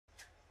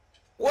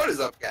What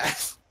is up,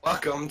 guys?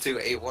 Welcome to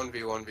a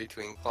 1v1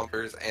 between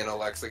Klumpers and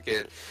Alexa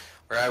Kid,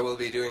 where I will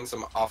be doing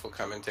some awful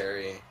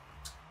commentary.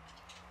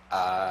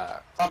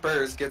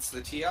 Klumpers gets the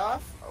tee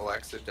off,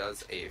 Alexa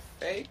does a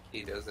fake,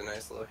 he does a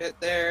nice little hit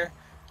there.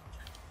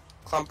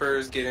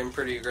 Klumpers getting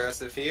pretty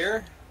aggressive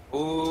here.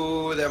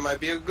 Ooh, that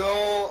might be a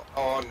goal.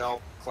 Oh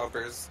no,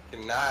 Klumpers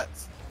cannot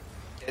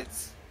hit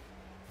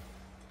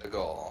the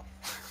goal.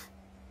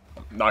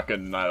 Not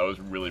gonna deny, that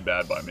was really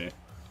bad by me.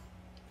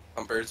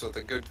 Klumpers with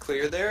a good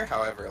clear there,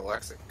 however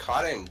Alexa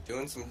caught him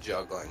doing some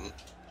juggling.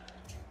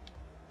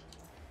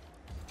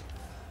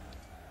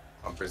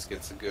 Klumpers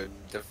gets a good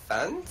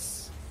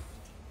defense.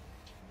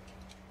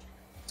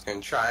 He's gonna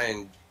try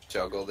and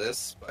juggle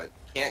this, but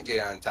can't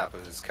get on top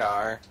of his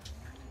car.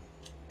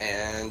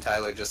 And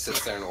Tyler just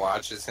sits there and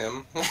watches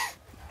him.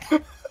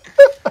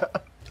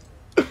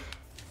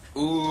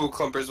 Ooh,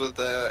 Klumpers with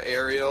the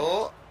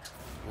aerial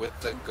with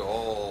the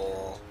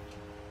goal.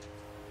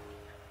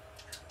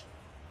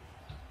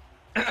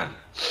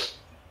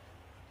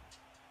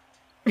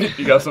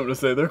 You got something to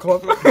say there,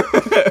 Klumper?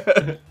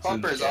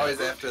 Klumper's always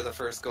after the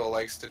first goal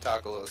likes to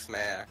talk a little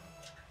smack.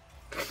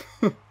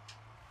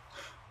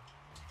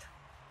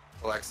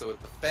 Alexa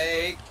with the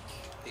fake.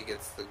 He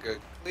gets the good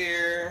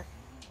clear.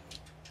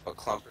 But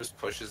Klumpers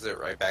pushes it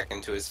right back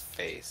into his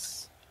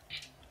face.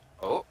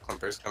 Oh,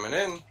 Klumper's coming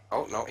in.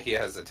 Oh, no, he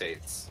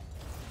hesitates.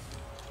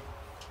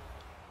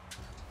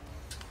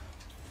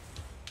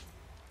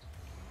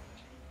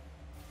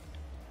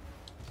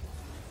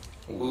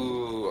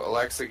 Ooh,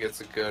 Alexa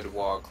gets a good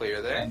wall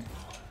clear there.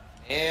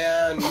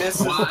 And misses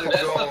the goal.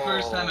 That's the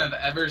first time I've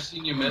ever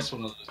seen you miss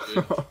one of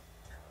those,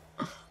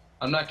 dude.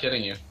 I'm not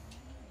kidding you.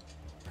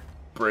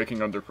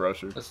 Breaking under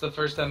pressure. That's the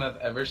first time I've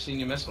ever seen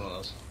you miss one of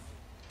those.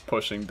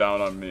 Pushing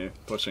down on me,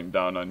 pushing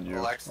down on you.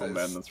 Alexa's oh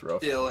man, that's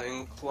rough. still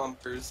in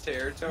Klumper's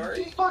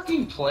territory. You're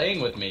fucking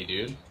playing with me,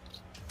 dude.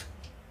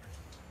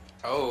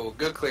 Oh,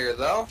 good clear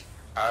though.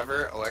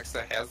 However,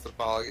 Alexa has the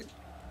ball,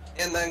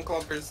 and then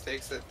Klumpers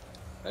takes it.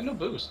 I had no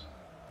boost.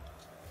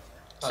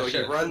 So Oh, he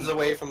shit. runs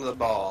away from the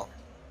ball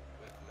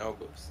with no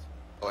boost.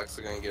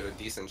 Alexa gonna get a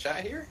decent shot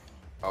here?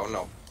 Oh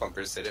no,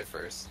 Klumpers hit it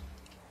first.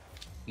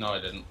 No,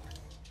 I didn't.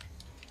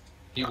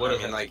 He would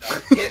have like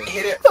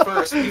hit it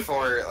first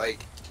before like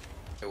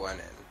it went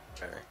in.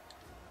 There.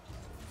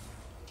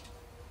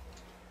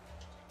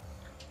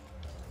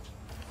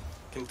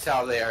 Can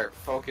tell they are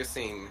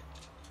focusing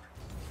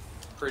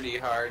pretty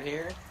hard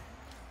here.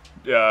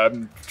 Yeah,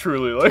 I'm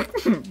truly like,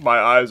 my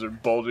eyes are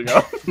bulging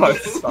out my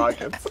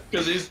sockets.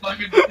 Because he's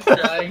fucking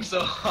trying so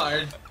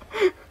hard.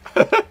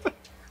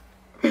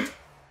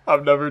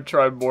 I've never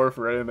tried more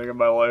for anything in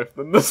my life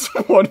than this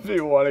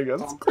 1v1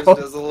 against Klumpers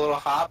Klumper. does a little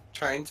hop,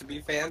 trying to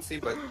be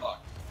fancy, but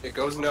it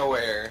goes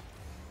nowhere.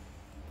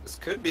 This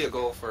could be a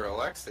goal for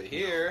Alexa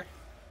here.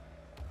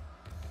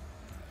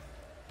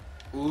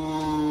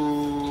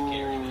 Ooh,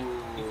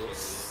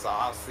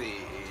 saucy.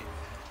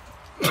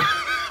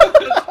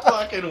 It's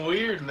fucking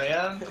weird,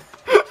 man.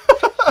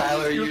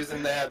 Tyler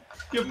using that.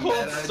 You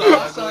pulled meta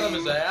sauce out of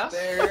his juggling ass?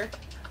 there.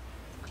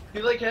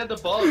 He like had the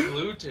ball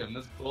glued to him.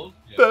 That's bullshit.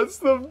 That's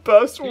the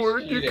best He's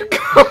word you cheating. could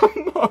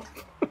come up.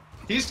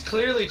 He's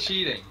clearly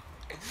cheating.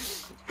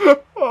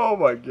 Oh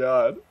my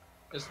god.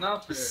 It's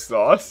not fair.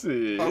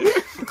 Saucy.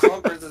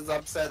 Klumpers is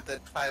upset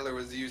that Tyler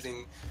was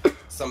using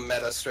some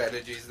meta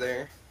strategies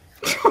there.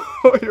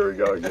 Oh, here we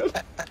go again.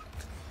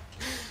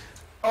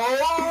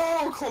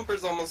 Oh,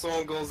 Klumpers almost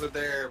own goals it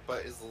there,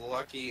 but is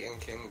lucky and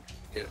can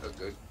get a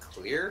good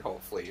clear,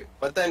 hopefully.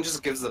 But then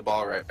just gives the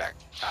ball right back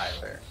to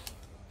Tyler.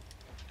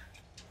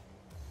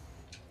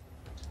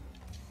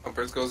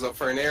 Klumpers goes up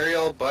for an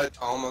aerial, but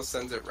almost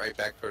sends it right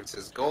back towards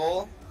his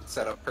goal.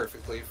 Set up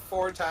perfectly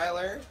for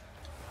Tyler.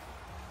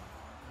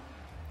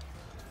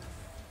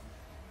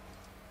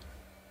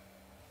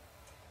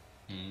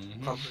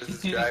 Klumpers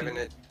is driving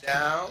it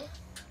down.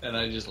 And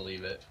I just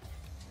leave it.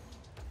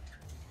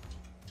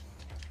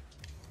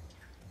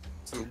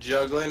 Some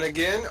juggling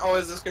again. Oh,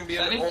 is this gonna be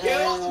And an he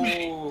kills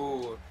me.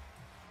 oh?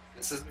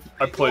 This is.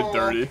 I played goal.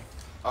 dirty.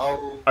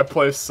 Oh. I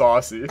play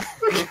saucy.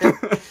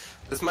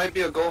 This might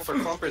be a goal for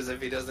Klumpers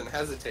if he doesn't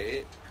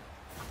hesitate.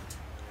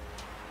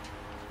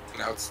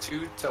 Now it's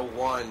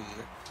 2-1.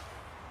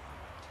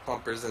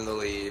 Klumpers in the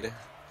lead.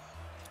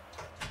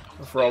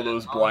 For all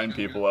those blind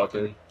people out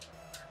there.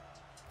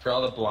 For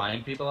all the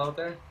blind people out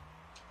there?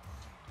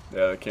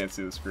 Yeah, they can't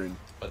see the screen.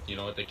 But you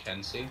know what they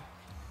can see?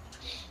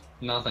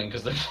 Nothing,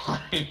 because they're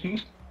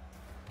blind.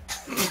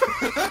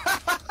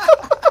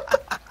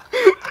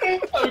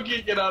 I'm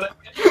geeking on it.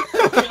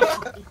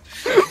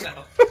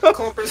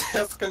 Klumpers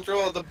has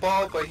control of the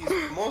ball, but he's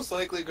most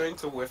likely going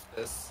to whiff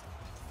this.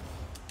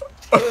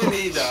 And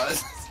he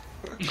does.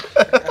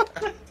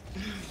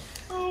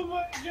 Oh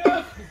my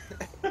god.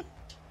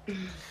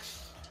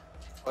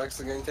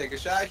 Alexa gonna take a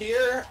shot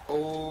here.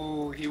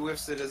 Oh, he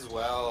whiffs it as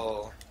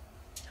well.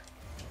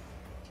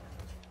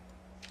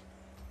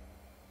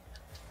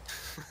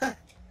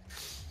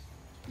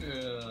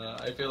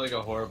 I feel like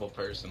a horrible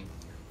person.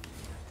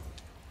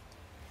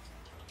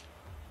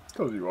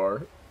 Because you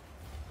are.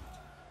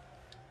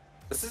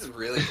 This is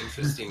really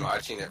interesting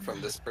watching it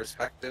from this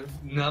perspective.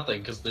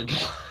 Nothing, because they're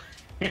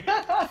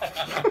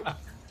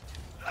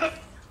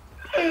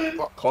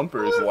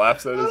Klumpers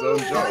laughs at his own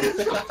Why is joke.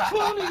 it so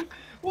funny?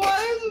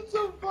 Why is it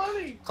so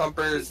funny?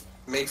 Klumpers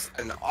makes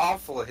an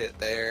awful hit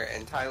there,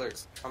 and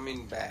Tyler's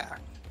coming back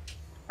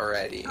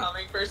already.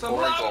 Coming for For a goal.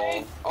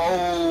 somebody.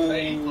 Oh!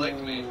 He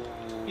flicked me.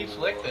 He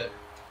flicked it.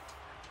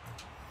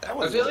 That I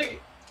was feel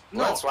like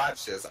no, Let's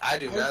watch this. I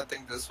do not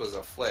think this was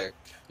a flick.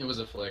 it was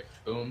a flick.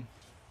 Boom,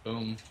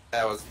 boom.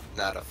 That was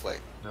not a flick.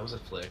 That was a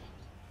flick.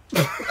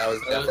 That was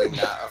definitely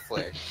not a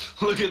flick.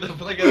 Look at the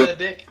flick of that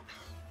dick.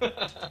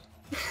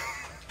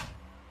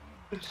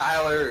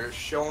 Tyler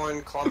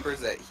showing Klumpers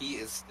that he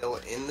is still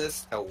in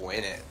this to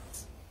win it.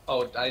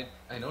 Oh, I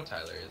know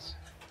Tyler is.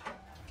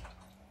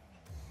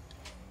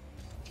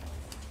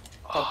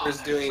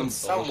 Klumpers doing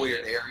some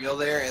weird aerial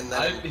there, and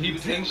then he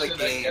losing pinched the it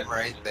game against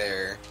right me.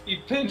 there. He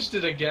pinched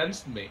it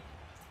against me.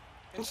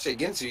 Pinched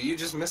against you, you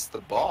just missed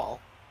the ball.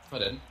 I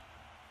didn't.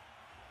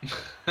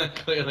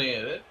 Clearly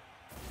hit it.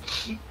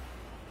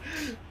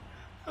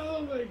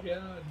 Oh my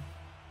god.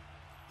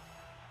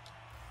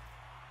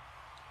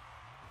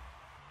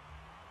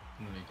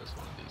 I'm gonna make this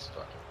one of these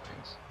fucking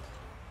things.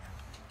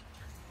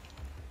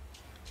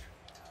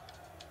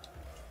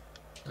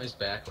 Nice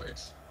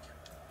backwards.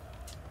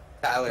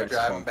 Tyler Thanks,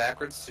 driving Klump.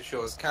 backwards to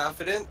show his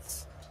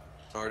confidence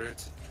in order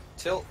to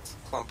tilt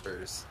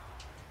Klumpers.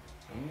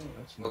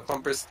 That's Will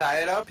Klumpers tie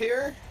it up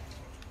here?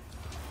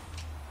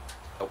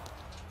 Nope.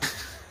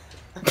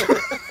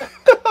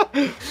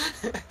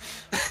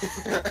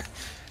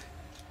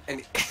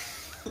 And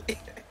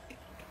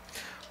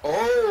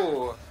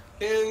oh,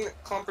 can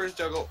Klumpers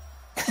juggle?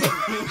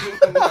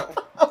 No.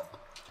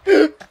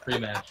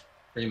 Rematch.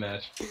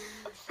 Rematch.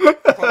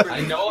 Klumpers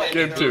I know is I making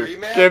Game a two.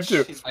 rematch. Game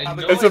two. He's I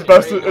probably know gonna It's a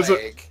best- break it's a-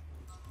 leg.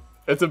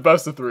 It's a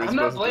best of three. I'm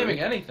not blaming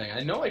anything.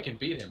 I know I can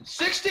beat him.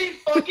 60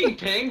 fucking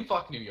ping.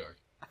 Fuck New York.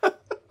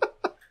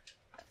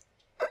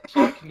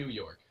 Fuck New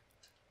York.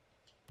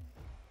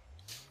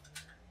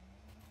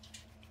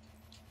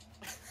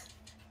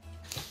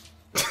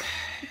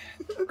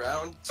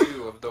 Round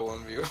 2 of the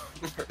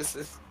 1v1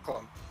 versus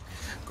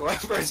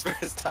Klumpers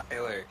versus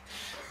Tyler.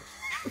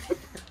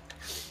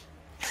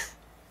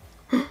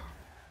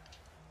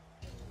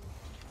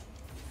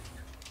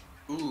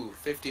 Ooh,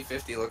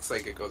 50-50 looks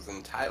like it goes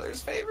in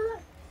Tyler's favor.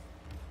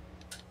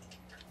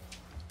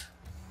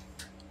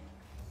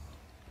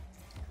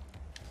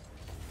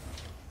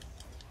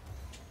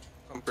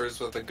 Klumpers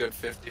with a good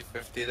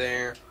 50-50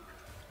 there.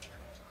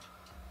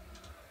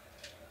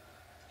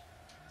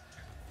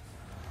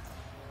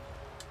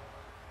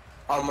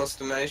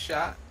 Almost a nice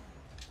shot.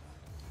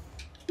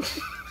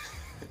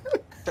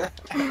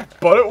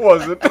 But it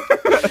wasn't.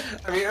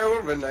 I mean, it would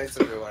have been nice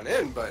if it went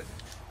in, but,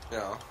 you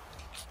know.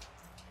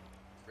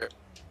 Rip.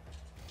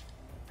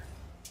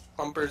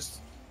 Klumpers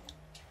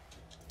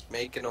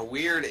making a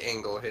weird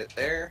angle hit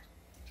there.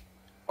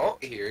 Oh,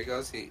 here he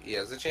goes. He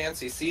has a chance.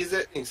 He sees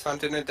it. He's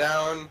hunting it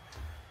down.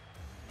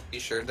 He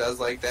sure does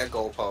like that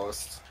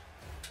goalpost.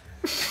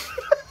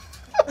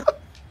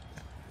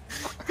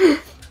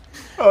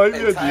 I like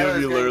the And idea of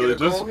Tyler's you gonna literally get a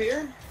goal just.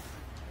 here.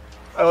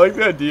 I like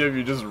the idea of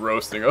you just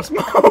roasting us,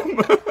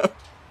 Mom.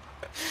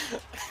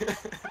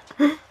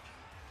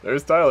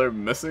 There's Tyler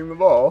missing the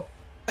ball.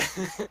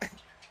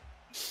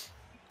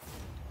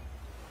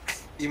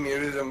 He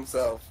muted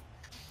himself.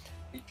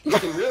 You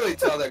can really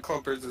tell that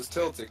Klumpers is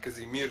tilted because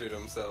he muted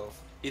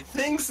himself. He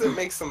thinks it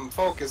makes him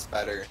focus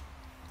better,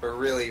 but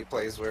really he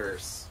plays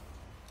worse.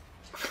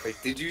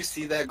 Like, did you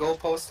see that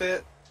goalpost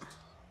hit?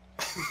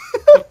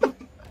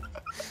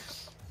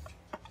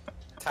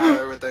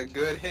 Tyler with a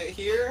good hit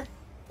here.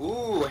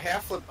 Ooh,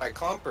 half flip by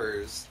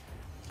Klumpers.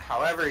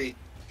 However, he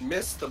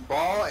missed the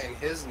ball and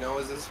his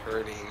nose is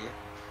hurting.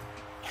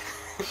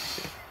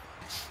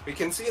 We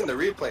can see in the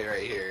replay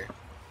right here.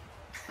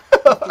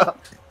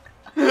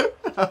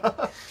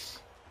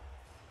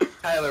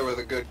 Tyler with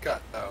a good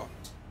cut, though.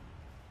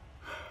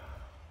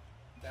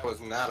 That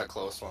was not a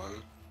close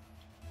one.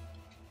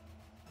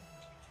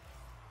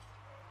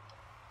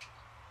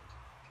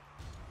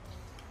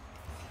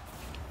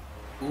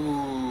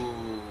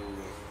 Ooh.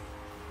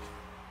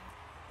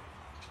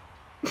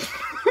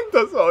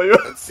 That's all you.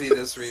 Let's see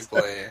this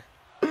replay.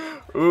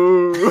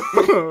 Ooh.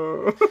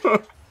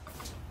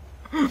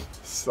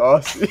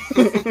 Saucy.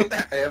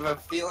 I have a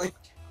feeling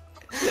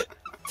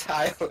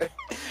Tyler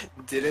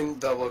didn't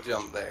double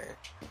jump there.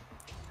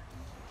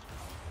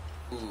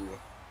 Ooh.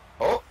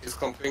 Oh, is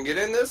Klump gonna get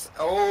in this?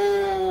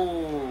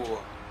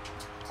 Oh!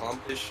 Klump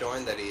is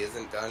showing that he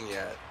isn't done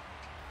yet.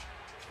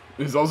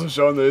 He's also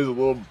showing that he's a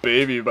little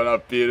baby by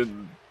not being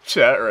in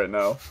chat right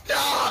now.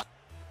 Ah!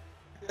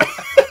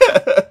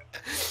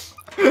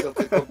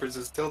 Tilted Klumpers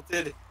is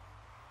tilted.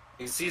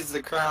 He sees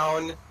the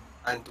crown,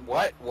 and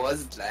what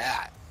was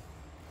that?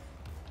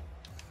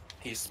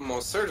 He's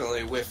most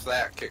certainly whiffed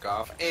that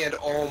kickoff, and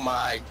oh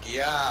my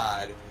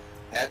god!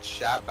 That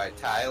shot by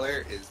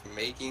Tyler is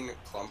making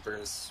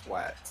Klumpers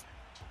sweat.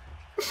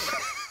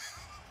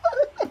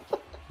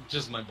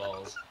 Just my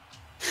balls.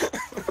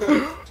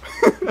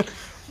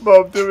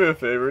 Mom, do me a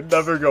favor.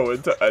 Never go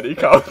into any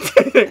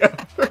commentating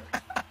ever.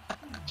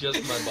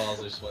 Just my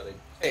balls are sweating.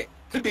 Hey,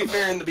 to be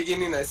fair, in the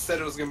beginning I said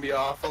it was gonna be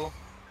awful.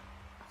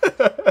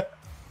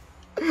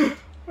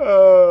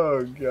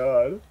 Oh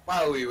god.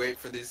 While we wait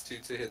for these two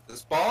to hit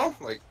this ball,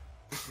 like,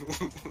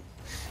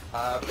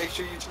 make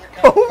sure you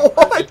check out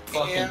What?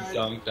 Fucking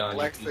dunked on, you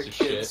Alexa piece of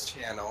Kids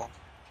shit. channel.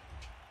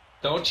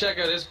 Don't check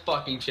out his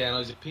fucking channel,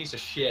 he's a piece of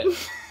shit.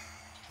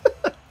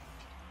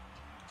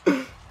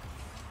 I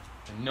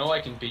know I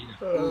can beat him.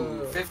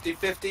 Ooh,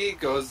 50-50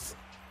 goes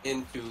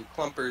into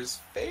Klumper's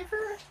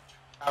favor.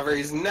 However,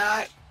 he's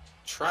not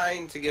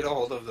trying to get a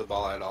hold of the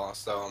ball at all,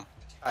 so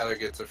Tyler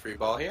gets a free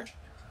ball here.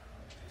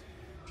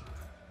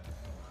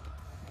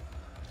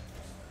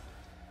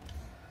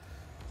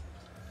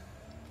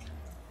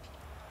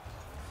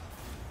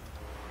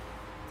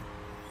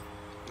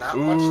 Not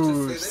much to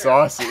Ooh, say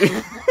there. saucy.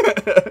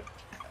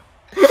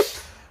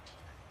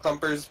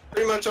 Klumpers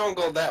pretty much own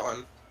gold that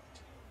one.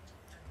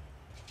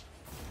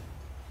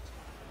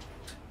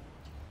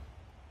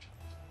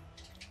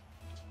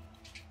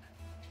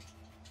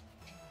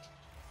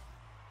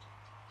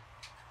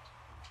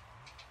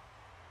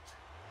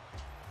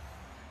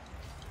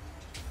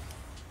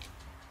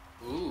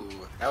 Ooh,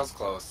 that was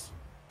close.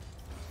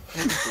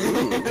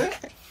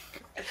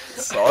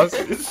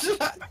 Saucy.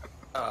 Shut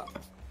up.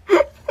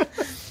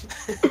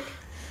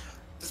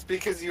 Just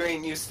because you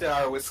ain't used to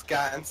our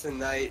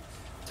Wisconsinite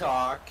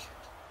talk.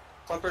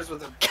 Klumpers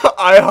with a...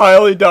 I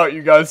highly doubt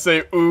you guys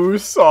say ooh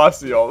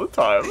saucy all the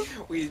time.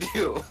 We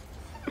do.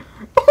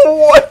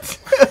 What?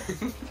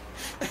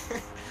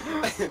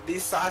 The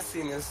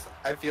sauciness,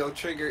 I feel,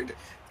 triggered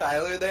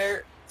Tyler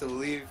there to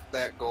leave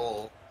that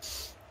goal.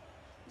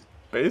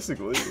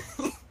 Basically.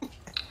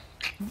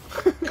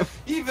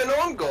 Even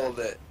on gold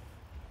it.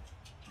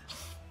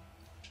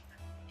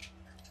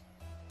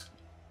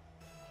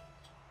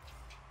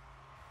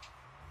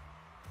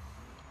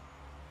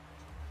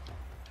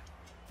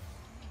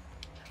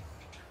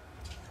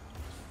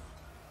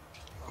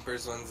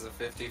 Klumpers wins the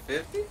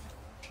 50-50.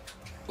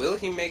 Will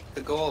he make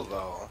the goal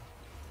though?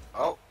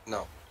 Oh,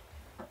 no.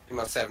 He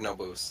must have no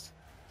boost.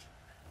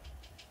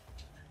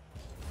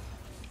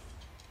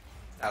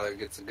 Tyler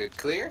gets a good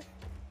clear.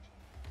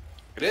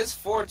 It is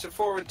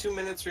 4-4 with 2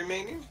 minutes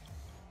remaining.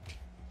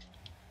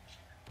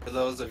 For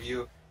those of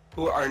you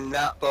who are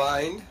not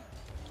blind.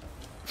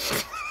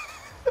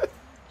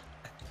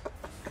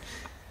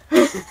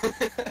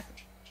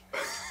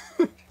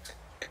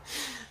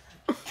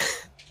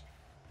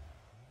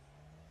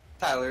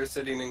 Tyler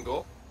sitting in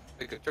goal.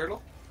 Like a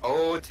turtle.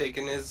 Oh,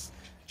 taking his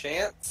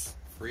chance.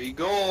 Free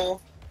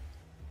goal.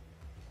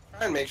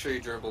 Try and make sure he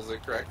dribbles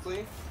it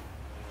correctly.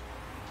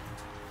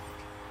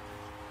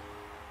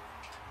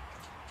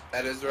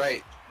 That is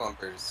right,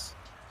 Klumpers.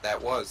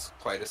 That was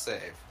quite a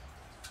save.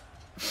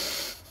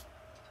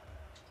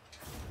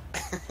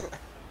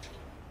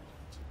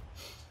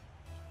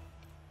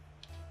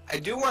 I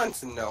do want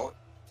to note,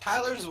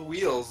 Tyler's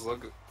wheels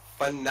look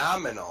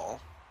phenomenal.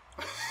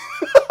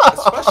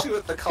 Especially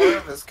with the color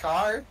of his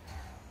car.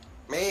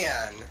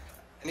 Man,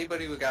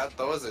 anybody who got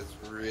those is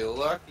real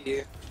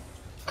lucky.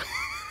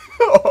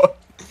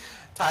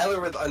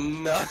 Tyler with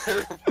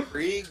another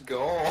free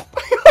goal.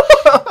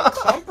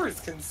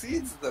 Klumpers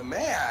concedes the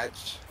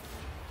match.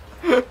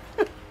 It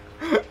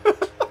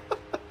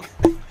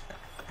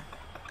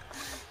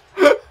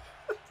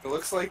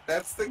looks like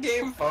that's the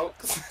game,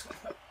 folks.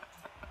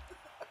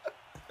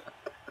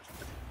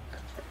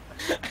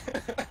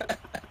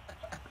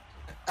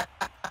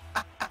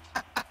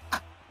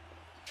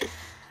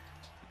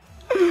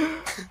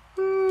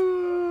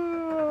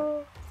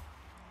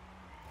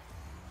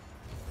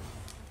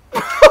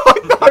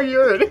 Now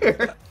you're in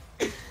here.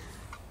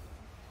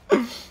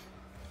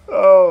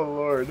 Oh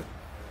lord.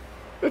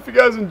 If you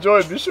guys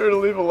enjoyed, be sure to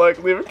leave a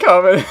like, leave a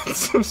comment, and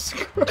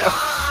subscribe.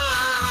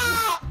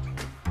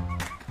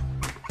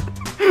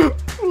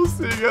 We'll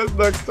see you guys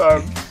next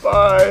time.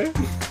 Bye.